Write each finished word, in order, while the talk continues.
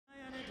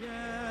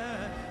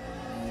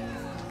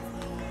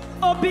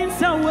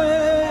pinsa we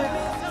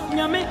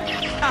nyame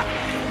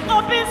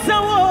no pinsa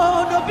wo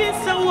no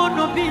pinsa wo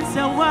no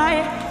pinsa why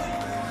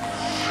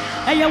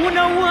eya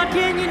wona wo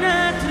adenyi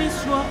na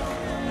triswa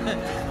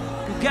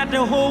you got the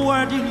whole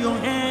world in your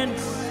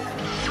hands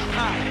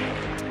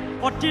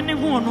otini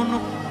ho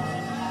no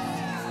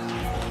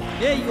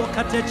yo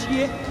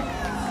katachie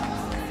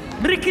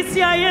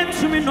Rikisia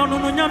yensumi no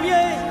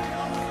nyamye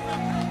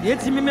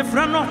yeti mi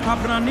mefra no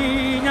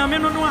pabrani nyame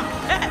no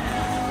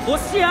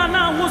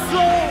osiana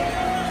wuso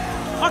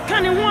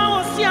okane ho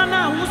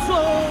osiana wuso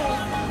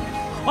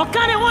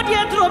okane ho de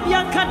edro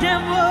bianka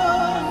demo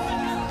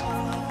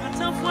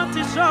atamfo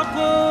te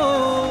shoko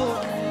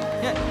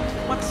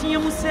watie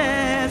mu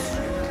ses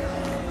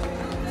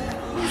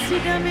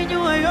nisida me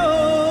nyoyo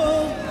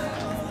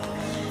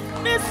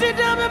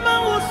nisida me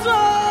mawuso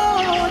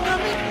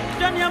nyame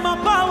dania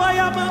mabawa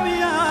ya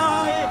mamia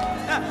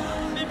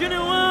ni june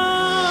wa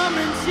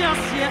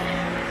mensiasie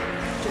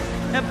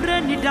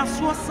ebreni da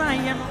so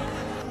sanya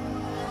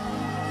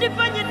ni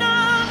panyina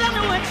da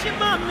no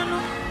wachima no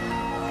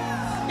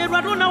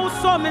erado na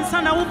uso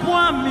mensa na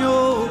uboa mi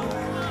o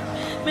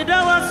me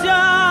da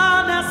wasia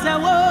na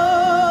sewo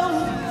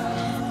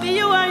mi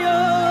yo ayo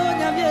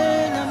nyamye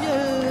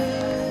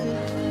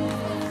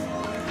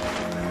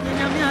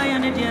aya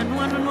ne de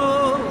no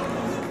no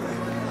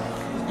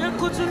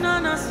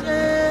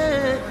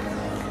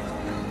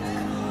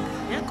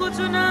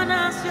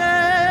Yakutunana se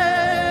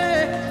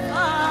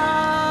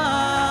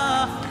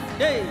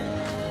hey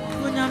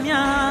kunyamya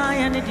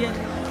ya ne de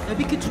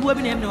ebikituwa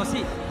bi na em no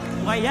se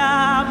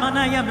waya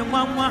mana ya me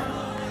nwanwa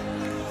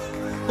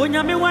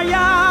onyame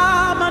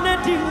waya mana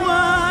diwa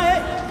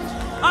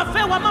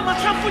afa wa mama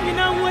trafu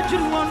nyina ho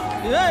adwiri won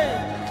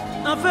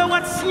afa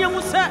wa tie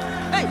mu se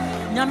hey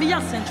nyame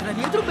ya sentre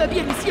ne edru ba bi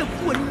eni si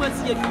eku oni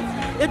masi adu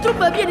edru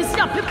ba bi eni si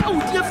apepa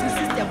udi free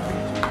system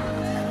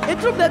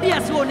edru ba bi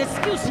ase on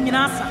excuse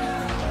nyina asa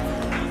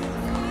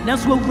na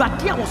so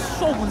awurade a wo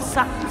so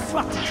wonsa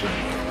fratete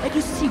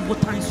edu si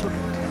botan so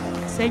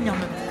se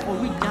nyame o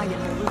wi nya ye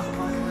no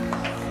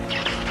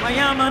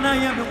waya mana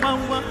ya me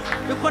kwanwa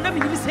me kona me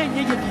ni se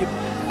nya ye bi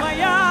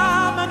waya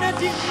mana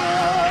di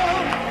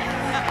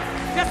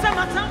kasa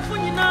matamfo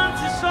nyina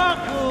ti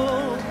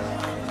soko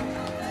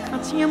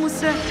atie mu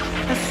se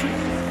asu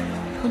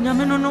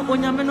onyame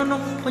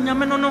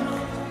no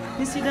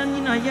nisida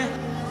nyina ye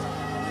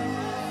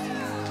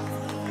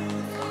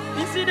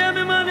nisida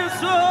me mane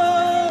so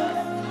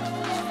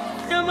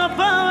ya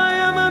mapawa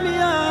ya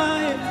mamia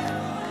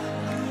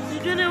you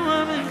didn't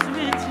want me to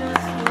meet you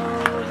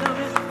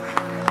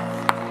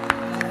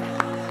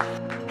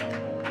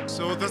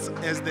so this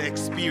is the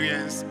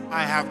experience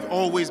I have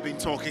always been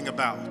talking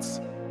about.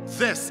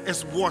 This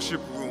is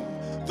Worship Room,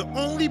 the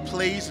only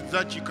place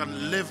that you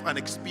can live and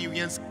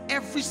experience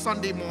every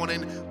Sunday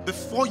morning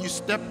before you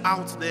step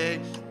out there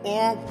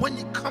or when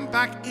you come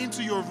back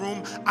into your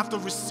room after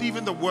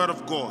receiving the Word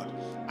of God.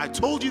 I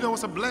told you there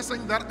was a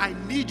blessing that I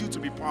need you to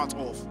be part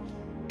of.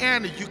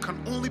 And you can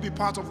only be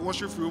part of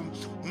Worship Room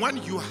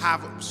when you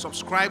have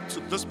subscribed to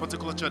this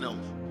particular channel,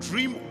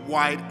 Dream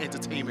Wide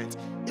Entertainment.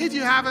 If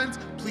you haven't,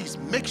 please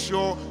make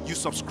sure you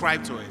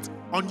subscribe to it.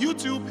 On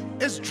YouTube,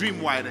 it's Dream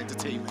Wide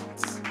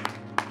Entertainment.